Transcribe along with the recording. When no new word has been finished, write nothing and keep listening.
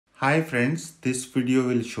Hi friends, this video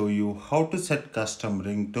will show you how to set custom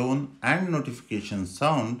ringtone and notification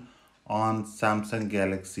sound on Samsung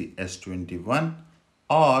Galaxy S21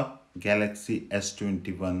 or Galaxy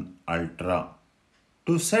S21 Ultra.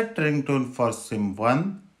 To set ringtone for SIM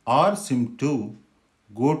 1 or SIM 2,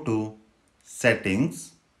 go to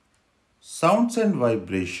Settings, Sounds and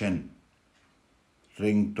Vibration,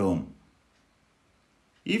 Ringtone.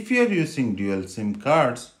 If you are using dual SIM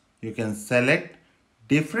cards, you can select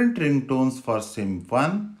different ringtones for SIM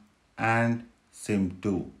 1 and SIM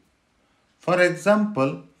 2. For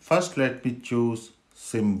example, first let me choose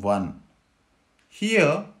SIM 1.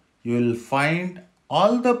 Here you will find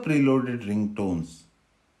all the preloaded ringtones.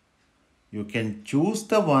 You can choose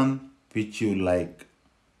the one which you like.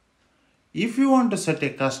 If you want to set a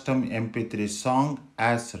custom MP3 song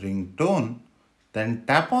as ringtone, then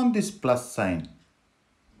tap on this plus sign.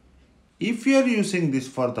 If you are using this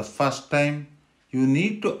for the first time, you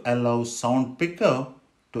need to allow Sound Picker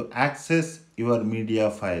to access your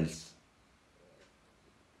media files.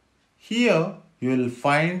 Here you will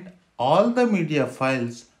find all the media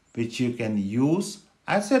files which you can use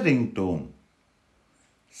as a ringtone.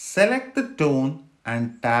 Select the tone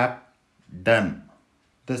and tap Done.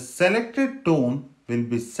 The selected tone will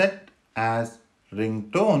be set as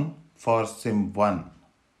ringtone for SIM 1.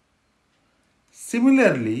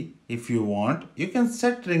 Similarly, if you want, you can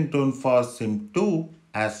set ringtone for SIM 2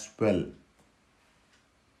 as well.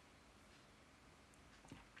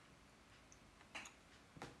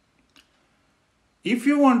 If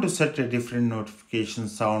you want to set a different notification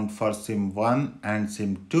sound for SIM 1 and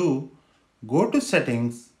SIM 2, go to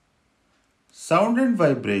Settings, Sound and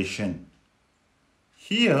Vibration.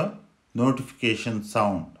 Here, Notification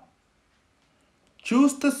Sound.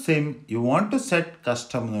 Choose the SIM you want to set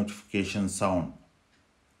custom notification sound.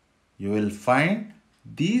 You will find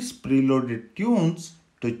these preloaded tunes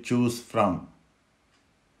to choose from.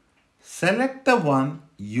 Select the one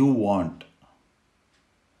you want.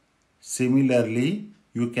 Similarly,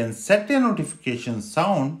 you can set a notification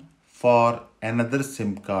sound for another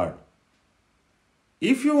SIM card.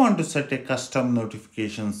 If you want to set a custom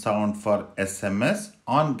notification sound for SMS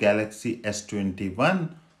on Galaxy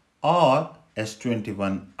S21 or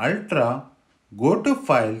S21 Ultra, go to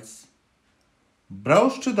Files,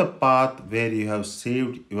 browse to the path where you have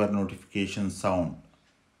saved your notification sound.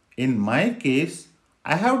 In my case,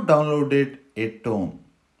 I have downloaded a tone.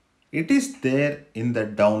 It is there in the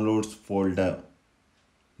Downloads folder.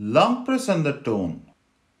 Long press on the tone.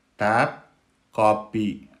 Tap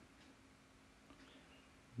Copy.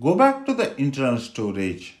 Go back to the internal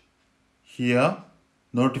storage. Here,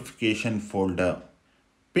 Notification folder.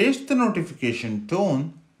 Paste the notification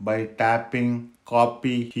tone by tapping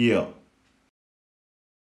Copy here.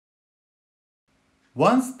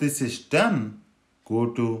 Once this is done, go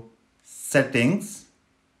to Settings,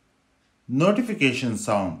 Notification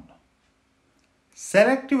Sound.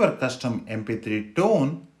 Select your custom MP3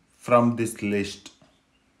 tone from this list.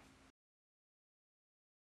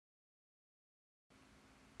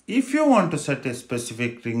 If you want to set a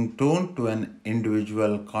specific ringtone to an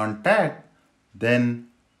individual contact, then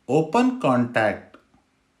open Contact.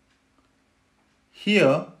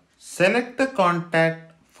 Here, select the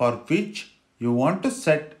contact for which you want to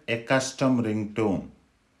set a custom ringtone.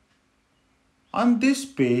 On this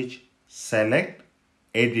page, select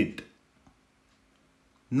Edit.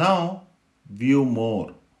 Now, view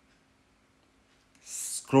more.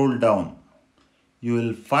 Scroll down. You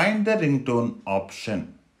will find the ringtone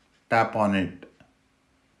option. Tap on it.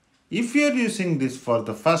 If you are using this for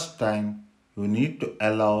the first time, you need to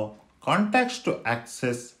allow contacts to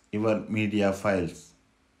access your media files.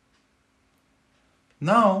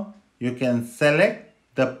 Now, you can select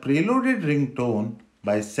the preloaded ringtone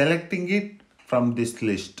by selecting it from this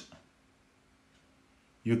list.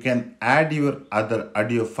 You can add your other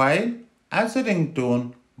audio file as a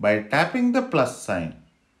ringtone by tapping the plus sign.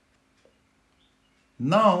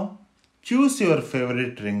 Now, choose your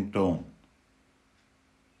favorite ringtone.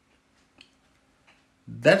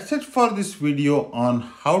 That's it for this video on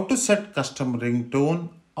how to set custom ringtone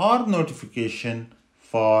or notification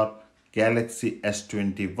for Galaxy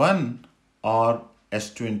S21 or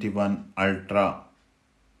S21 Ultra.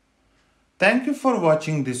 Thank you for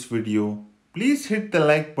watching this video. Please hit the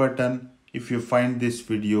like button if you find this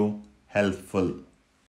video helpful.